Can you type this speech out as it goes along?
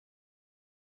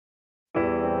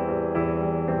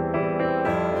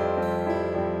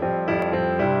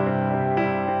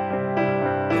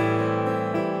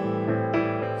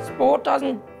Sport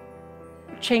hasn't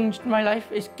changed my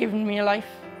life, it's given me a life.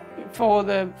 For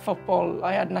the football,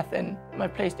 I had nothing. My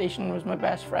PlayStation was my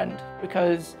best friend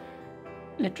because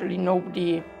literally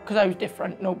nobody, because I was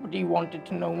different, nobody wanted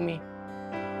to know me.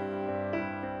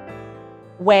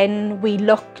 When we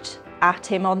looked at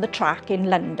him on the track in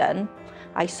London,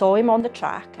 I saw him on the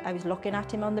track, I was looking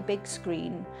at him on the big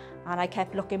screen, and I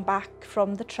kept looking back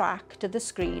from the track to the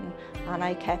screen, and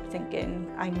I kept thinking,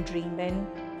 I'm dreaming.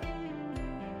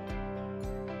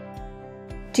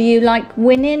 Do you like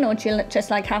winning, or do you just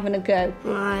like having a go?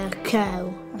 Having a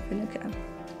go. Having a go.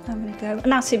 Having a go. And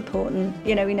that's important.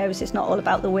 You know, he knows it's not all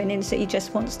about the winning, so he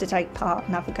just wants to take part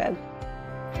and have a go.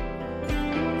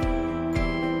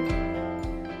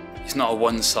 It's not a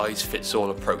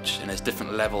one-size-fits-all approach, and there's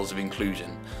different levels of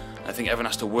inclusion. I think everyone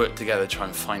has to work together to try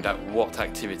and find out what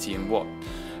activity and what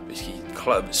basically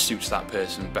club suits that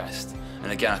person best.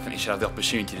 And again, I think they should have the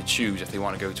opportunity to choose if they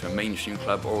want to go to a mainstream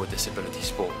club or a disability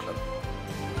sport club.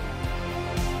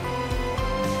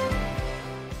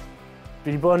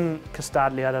 Dwi wedi bod yn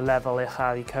cystadlu ar y lefel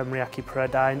uchaf i Cymru ac i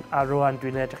Prydain, a rwan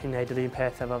dwi'n edrych i wneud yr un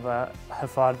peth efo fy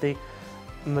hyfforddi.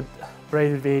 Mae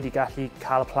breuddwyd fi wedi gallu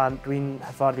cael y plant dwi'n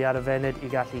hyfforddi ar y funud i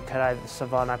gallu cyrraedd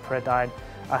safonau Prydain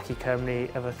ac i Cymru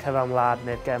efo cyfamwlad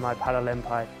neu'r gemau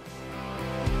Paralympaidd.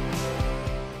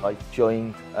 I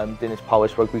joined Dinas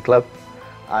Powys Rugby Club,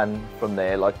 and from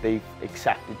there they've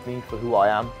accepted me for who I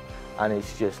am, and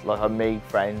it's just like I've made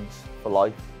friends for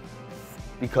life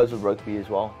because of rugby as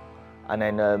well. And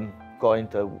then got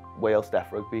into Wales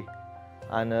Deaf Rugby,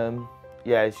 and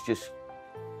yeah, it's just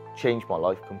changed my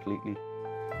life completely.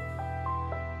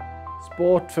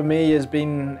 Sport for me has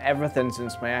been everything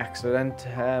since my accident.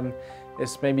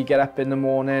 It's made me get up in the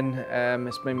morning,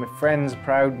 it's made my friends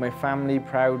proud, my family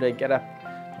proud. I get up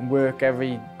and work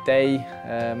every day.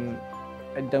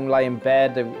 I don't lie in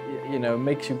bed, you know, it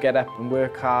makes you get up and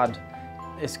work hard.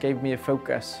 It's gave me a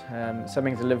focus,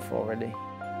 something to live for really.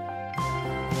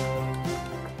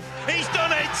 He's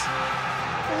done it!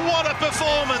 What a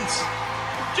performance!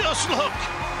 Just look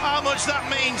how much that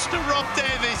means to Rob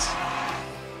Davies.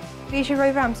 Fi eisiau rhoi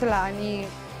fy amser lan i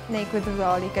wneud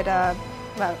gwirfoddoli gyda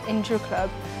unrhyw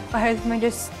clwb. Oherwydd mae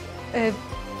jyst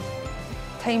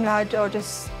teimlad o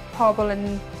jyst pobl yn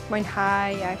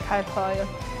mwynhau a cael hwyl.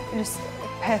 Jyst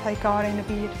pethau gorau yn y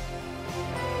byd.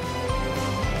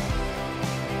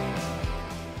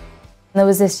 There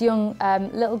was this young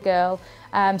little girl,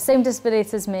 same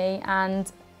disability as me, and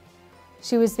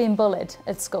she was being bullied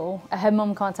at school. Her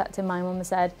mum contacted my mum and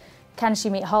said, can she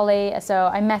meet Holly? So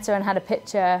I met her and had a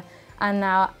picture, and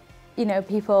now, you know,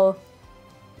 people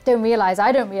don't realise,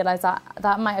 I don't realise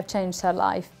that might have changed her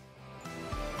life.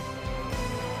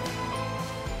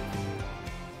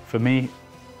 For me,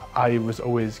 I was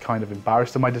always kind of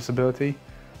embarrassed of my disability,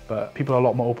 but people are a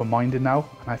lot more open-minded now,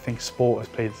 and I think sport has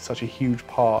played such a huge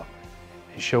part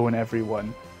in showing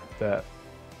everyone that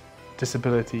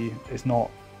disability is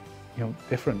not, you know,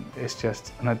 different. It's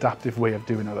just an adaptive way of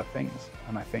doing other things,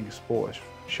 and I think sport has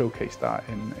showcased that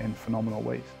in phenomenal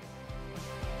ways.